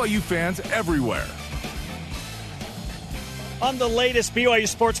of BYU fans everywhere. On the latest BYU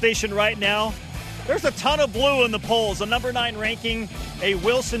Sports Nation right now, there's a ton of blue in the polls. A number 9 ranking, a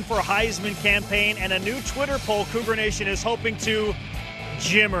Wilson for Heisman campaign, and a new Twitter poll Cougar Nation is hoping to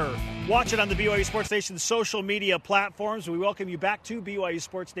jimmer. Watch it on the BYU Sports Nation social media platforms. We welcome you back to BYU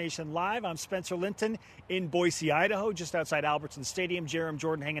Sports Nation Live. I'm Spencer Linton in Boise, Idaho, just outside Albertson Stadium. Jerem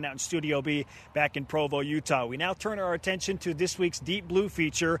Jordan hanging out in Studio B back in Provo, Utah. We now turn our attention to this week's Deep Blue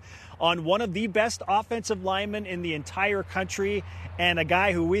feature on one of the best offensive linemen in the entire country and a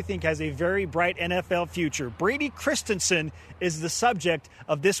guy who we think has a very bright NFL future. Brady Christensen is the subject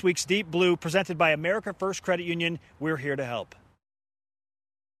of this week's Deep Blue, presented by America First Credit Union. We're here to help.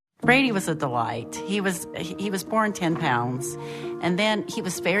 Brady was a delight. He was born 10 pounds, and then he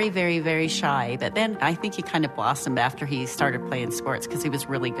was very, very, very shy. But then I think he kind of blossomed after he started playing sports because he was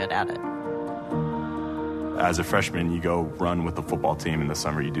really good at it. As a freshman, you go run with the football team in the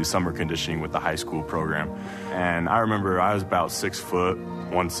summer. You do summer conditioning with the high school program. And I remember I was about 6 foot,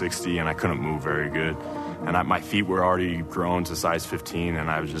 160, and I couldn't move very good. And my feet were already grown to size 15, and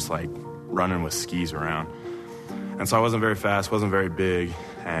I was just like running with skis around. And so I wasn't very fast, wasn't very big.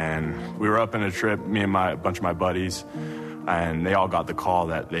 And we were up in a trip, me and a bunch of my buddies, and they all got the call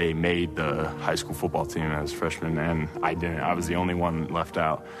that they made the high school football team as freshmen, and I didn't. I was the only one left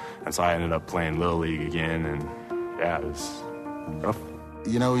out. And so I ended up playing Little League again, and yeah, it was rough.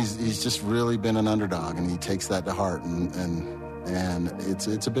 You know, he's just really been an underdog, and he takes that to heart, and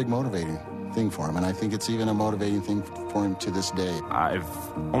it's a big motivating thing for him, and I think it's even a motivating thing for him to this day. I've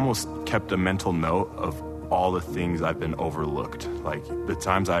almost kept a mental note of all the things I've been overlooked. Like, the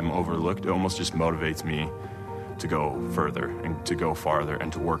times I'm overlooked, it almost just motivates me to go further and to go farther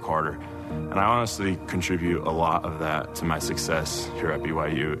and to work harder. And I honestly contribute a lot of that to my success here at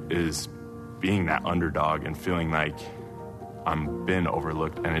BYU, is being that underdog and feeling like I'm been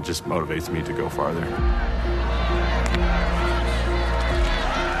overlooked, and it just motivates me to go farther.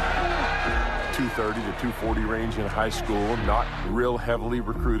 230 to 240 range in high school, not real heavily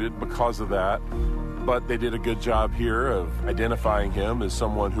recruited because of that. But they did a good job here of identifying him as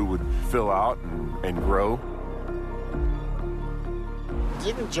someone who would fill out and grow.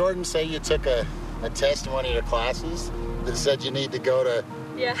 Didn't Jordan say you took a test in one of your classes that said you need to go to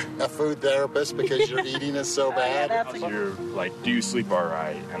a food therapist because your eating is so bad? You're like, do you sleep all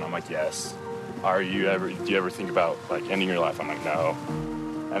right? And I'm like, yes. Do you ever think about like ending your life? I'm like, no.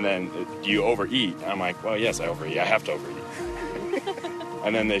 And then, do you overeat? And I'm like, well, yes, I overeat. I have to overeat.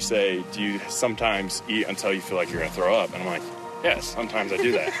 And then they say, do you sometimes eat until you feel like you're going to throw up? And I'm like, yes, sometimes I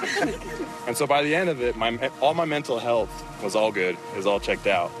do that. And so by the end of it, all my mental health was all good. It was all checked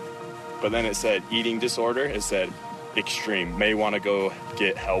out. But then it said eating disorder. It said extreme. May want to go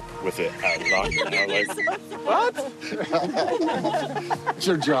get help with it at the doctor. And I was like, what? It's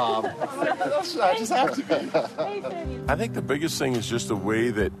your job. I just have to be. I think the biggest thing is just the way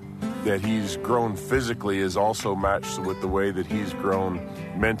that he's grown physically is also matched with the way that he's grown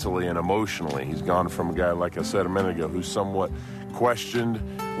mentally and emotionally. He's gone from a guy, like I said a minute ago, who's somewhat questioned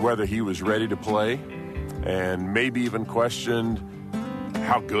whether he was ready to play and maybe even questioned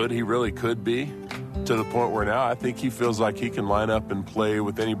how good he really could be, to the point where now I think he feels like he can line up and play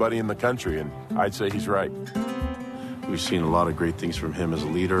with anybody in the country, and I'd say he's right. We've seen a lot of great things from him as a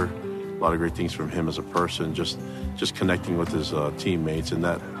leader, a lot of great things from him as a person, just connecting with his teammates, and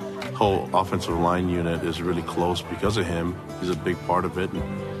that whole offensive line unit is really close because of him. He's a big part of it,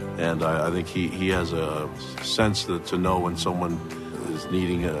 and I think he has a sense to know when someone is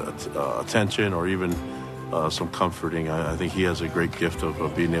needing attention or even some comforting. I think he has a great gift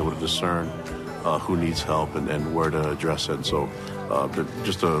of being able to discern who needs help and where to address it. And so but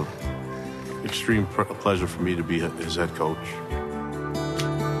just a extreme pleasure for me to be his head coach.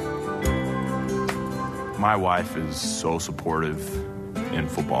 my wife is so supportive in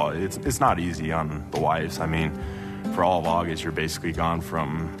football. It's not easy on the wives. I mean, for all of August, you're basically gone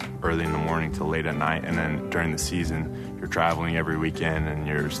from early in the morning till late at night, and then during the season, you're traveling every weekend and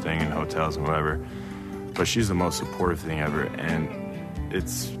you're staying in hotels and whatever. But she's the most supportive thing ever, and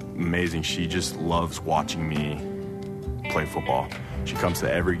it's amazing. She just loves watching me play football. She comes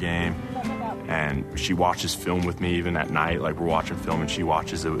to every game, and she watches film with me even at night. Like, we're watching film, and she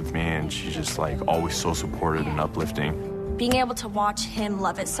watches it with me, and she's just, like, always so supportive and uplifting. Being able to watch him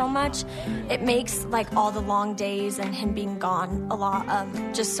love it so much, it makes, like, all the long days and him being gone a lot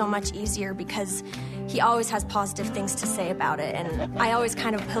just so much easier, because he always has positive things to say about it. And I always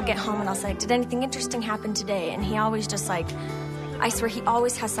he'll get home and I'll say, like, did anything interesting happen today? And he always just, like, I swear he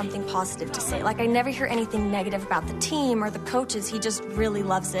always has something positive to say. Like, I never hear anything negative about the team or the coaches. He just really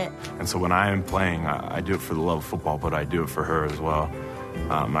loves it. And so when I am playing, I do it for the love of football, but I do it for her as well.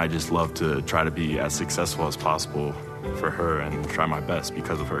 I just love to try to be as successful as possible for her and try my best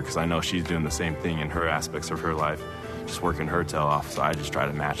because of her, because I know she's doing the same thing in her aspects of her life, just working her tail off. So I just try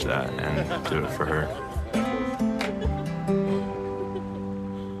to match that and do it for her.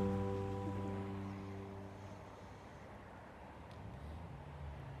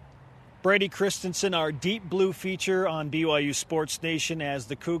 Brady Christensen, our Deep Blue feature on BYU Sports Nation as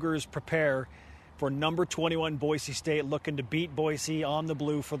the Cougars prepare for number 21 Boise State, looking to beat Boise on the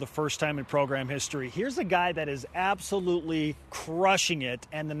blue for the first time in program history. Here's a guy that is absolutely crushing it,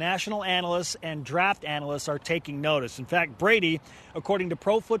 and the national analysts and draft analysts are taking notice. In fact, Brady, according to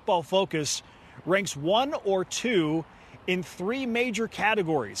Pro Football Focus, ranks 1 or 2 in 3 major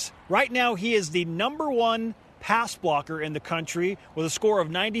categories. Right now, he is the number 1 pass blocker in the country with a score of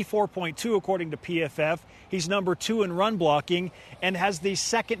 94.2 according to PFF. He's number 2 in run blocking and has the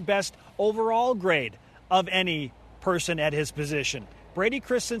second best overall grade of any person at his position. Brady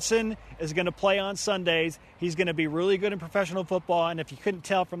Christensen is going to play on Sundays. He's going to be really good in professional football, and if you couldn't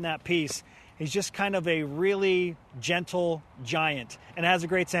tell from that piece, he's just kind of a really gentle giant and has a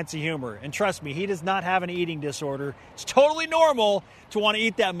great sense of humor. And trust me, he does not have an eating disorder. It's totally normal to want to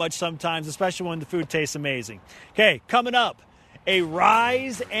eat that much sometimes, especially when the food tastes amazing. Okay, coming up, a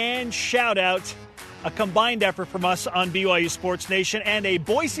rise and shout out, a combined effort from us on BYU Sports Nation, and a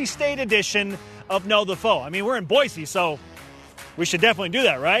Boise State edition of Know the Foe. I mean, we're in Boise, so we should definitely do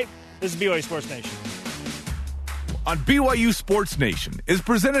that, right? This is BYU Sports Nation. On BYU Sports Nation is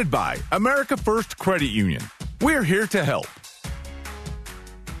presented by America First Credit Union. We're here to help.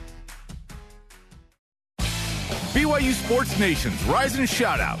 BYU Sports Nation's Rise and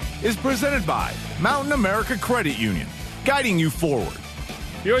Shoutout is presented by Mountain America Credit Union, guiding you forward.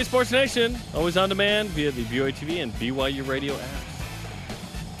 BYU Sports Nation, always on demand via the BYU TV and BYU Radio apps.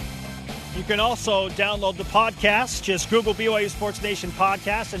 You can also download the podcast. Just Google BYU Sports Nation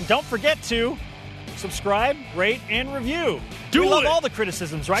podcast, and don't forget to subscribe, rate, and review. We love all the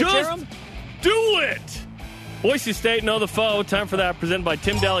criticisms, right, Jerem? Do it! Boise State, Know the Foe. Time for that. Presented by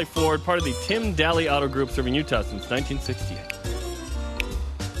Tim Daly Ford, part of the Tim Daly Auto Group, serving Utah since 1968.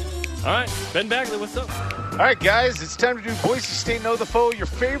 All right, Ben Bagley, what's up? All right, guys, it's time to do Boise State Know the Foe, your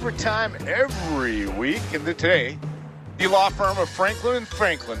favorite time every week. And today, the law firm of Franklin &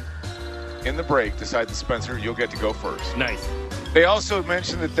 Franklin, in the break, decided, Spencer, you'll get to go first. Nice. They also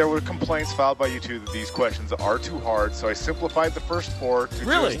mentioned that there were complaints filed by you two that these questions are too hard, so I simplified the first 4 to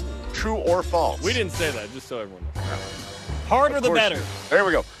just true or false. We didn't say that, just so everyone knows. Harder the better. There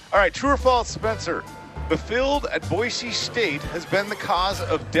we go. All right, true or false, Spencer? The field at Boise State has been the cause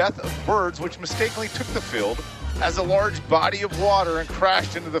of death of birds, which mistakenly took the field as a large body of water and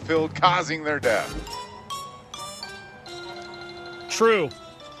crashed into the field, causing their death. True.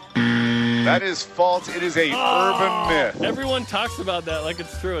 That is false. It is a urban myth. Everyone talks about that like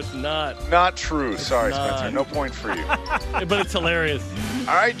it's true. It's not. Not true. Sorry, Spencer. No point for you. But it's hilarious.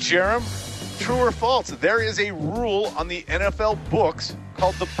 All right, Jerem. True or false? There is a rule on the NFL books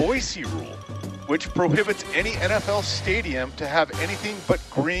called the Boise Rule, which prohibits any NFL stadium to have anything but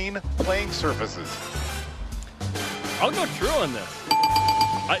green playing surfaces. I'll go true on this.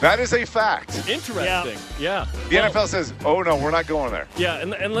 That is a fact. Interesting. Yeah. The NFL says, oh, no, we're not going there. Yeah,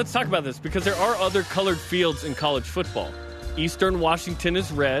 and let's talk about this because there are other colored fields in college football. Eastern Washington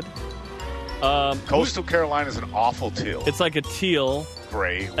is red. Coastal Carolina is an awful teal. It's like a teal.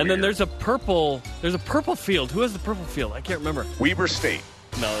 Gray. And then there's a purple field. Who has the purple field? I can't remember. Weber State.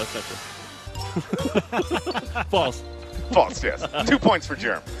 No, that's not true. False. False, yes. 2 points for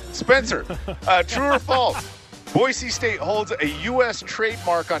Jerem. Spencer, true or false? Boise State holds a U.S.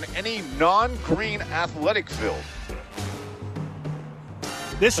 trademark on any non-green athletic field.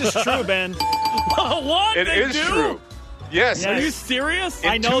 This is true, Ben. What? It is true. Yes. Are you serious?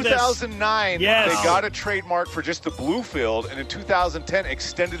 In 2009, this. Yes. They got a trademark for just the blue field, and in 2010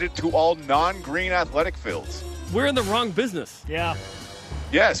 extended it to all non-green athletic fields. We're in the wrong business. Yeah.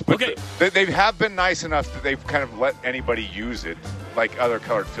 Yes, but they have been nice enough that they've kind of let anybody use it, like other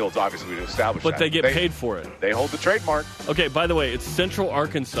colored fields, obviously, to establish But that. they get paid for it. They hold the trademark. Okay, by the way, it's Central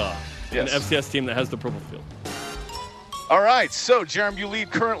Arkansas, an FCS team that has the purple field. All right, so, Jerem, you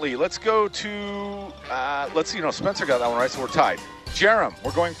lead currently. Let's go to, let's see, Spencer got that one right, so we're tied. Jerem,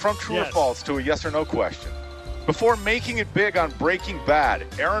 we're going from true or false to a yes or no question. Before making it big on Breaking Bad,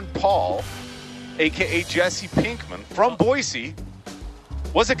 Aaron Paul, a.k.a. Jesse Pinkman, from Boise,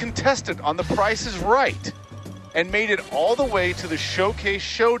 was a contestant on The Price is Right and made it all the way to the Showcase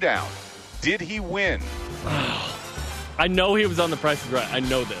Showdown. Did he win? I know he was on The Price is Right. I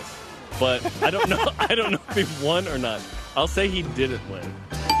know this. But I don't know if he won or not. I'll say he didn't win.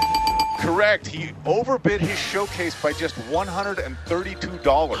 Correct. He overbid his showcase by just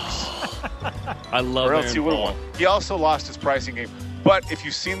 $132. I love or else Aaron he would have Paul. won. He also lost his pricing game. But if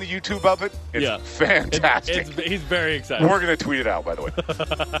you've seen the YouTube of it, it's fantastic. He's very excited. We're going to tweet it out, by the way.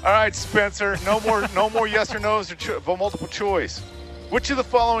 All right, Spencer. No more yes or no's or multiple choice. Which of the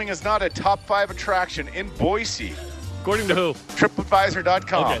following is not a top 5 attraction in Boise? According to who?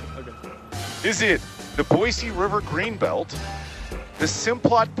 TripAdvisor.com. Okay. Is it the Boise River Greenbelt, the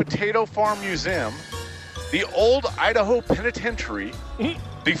Simplot Potato Farm Museum, the Old Idaho Penitentiary,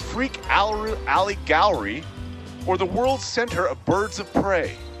 the Freak Alley Gallery, or the World Center of Birds of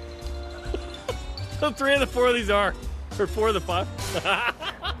Prey? So 3 of the 4 of these are, or 4 of the 5.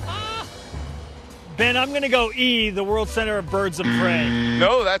 Ben, I'm going to go E, the World Center of Birds of Prey.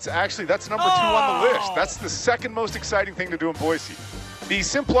 No, that's number 2 on the list. That's the second most exciting thing to do in Boise. The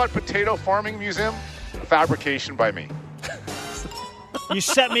Simplot Potato Farming Museum, a fabrication by me. You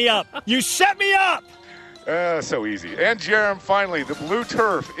set me up. You set me up! So easy. And Jerem, finally, the blue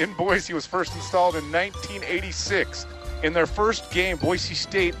turf in Boise was first installed in 1986. In their first game, Boise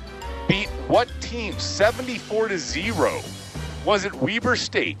State beat what team? 74-0. Was it Weber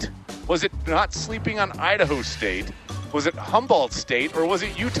State? Was it not sleeping on Idaho State? Was it Humboldt State? Or was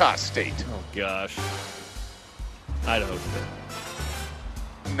it Utah State? Oh, gosh. Idaho State.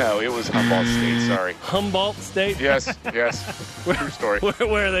 No, it was Humboldt State, sorry. Humboldt State? Yes. True story.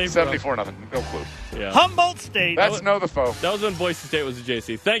 Where are they 74-0. No clue. Yeah. Humboldt State. That's know the foe. That was when Boise State was a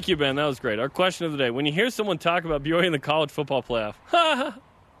JC. Thank you, Ben. That was great. Our question of the day. When you hear someone talk about BYU in the college football playoff,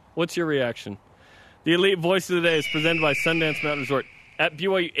 what's your reaction? The Elite Voice of the Day is presented by Sundance Mountain Resort at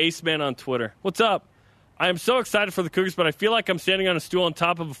BYU Aceman on Twitter. What's up? I am so excited for the Cougars, but I feel like I'm standing on a stool on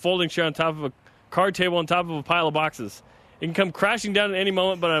top of a folding chair on top of a card table on top of a pile of boxes. It can come crashing down at any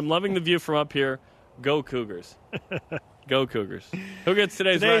moment, but I'm loving the view from up here. Go Cougars. Go Cougars. Who gets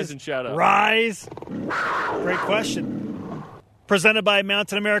today's Rise and shout out? Rise. Great question. Presented by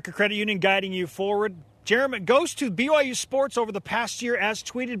Mountain America Credit Union, guiding you forward. Jeremy, goes to BYU Sports over the past year as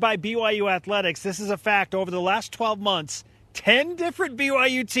tweeted by BYU Athletics. This is a fact. Over the last 12 months, 10 different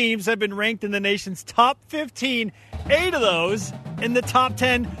BYU teams have been ranked in the nation's top 15. 8 of those in the top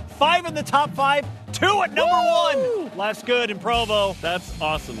 10. 5 in the top 5. 2 at number 1. Life's good in Provo. That's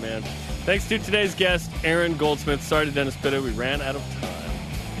awesome, man. Thanks to today's guest, Aaron Goldsmith. Sorry to Dennis Pitta. We ran out of time.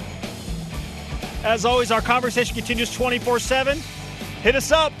 As always, our conversation continues 24/7. Hit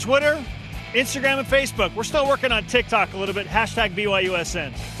us up, Twitter, Instagram and Facebook. We're still working on TikTok a little bit. Hashtag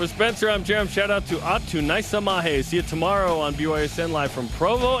BYUSN. For Spencer, I'm Jerem. Shout out to Atu Naisamahe. See you tomorrow on BYUSN Live from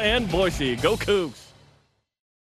Provo and Boise. Go Cougs.